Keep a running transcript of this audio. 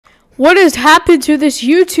What has happened to this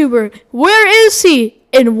YouTuber? Where is he?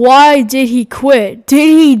 And why did he quit? Did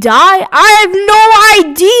he die? I have no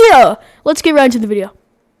idea. Let's get right into the video.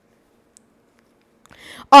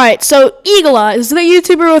 Alright, so Eagle Eyes, the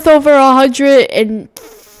YouTuber with over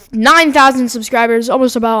 109,000 subscribers,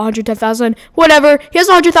 almost about 110,000, whatever. He has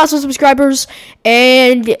 100,000 subscribers,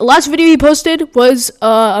 and last video he posted was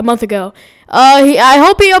a month ago. I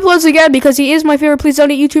hope he uploads again because he is my favorite Please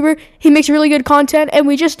Donate YouTuber. He makes really good content, and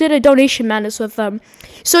we just did a donation madness with them.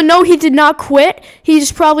 So no, he did not quit.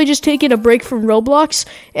 He's probably just taking a break from Roblox,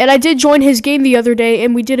 and I did join his game the other day,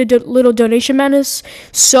 and we did a little donation madness.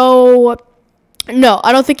 So no,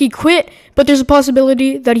 I don't think he quit, but there's a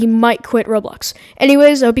possibility that he might quit Roblox.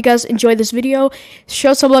 Anyways, I hope you guys enjoyed this video.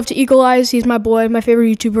 Show some love to Eagle Eyes. He's my boy, my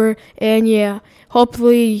favorite YouTuber. And yeah,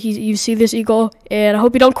 hopefully you see this eagle, and I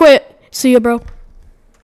hope you don't quit. See ya, bro.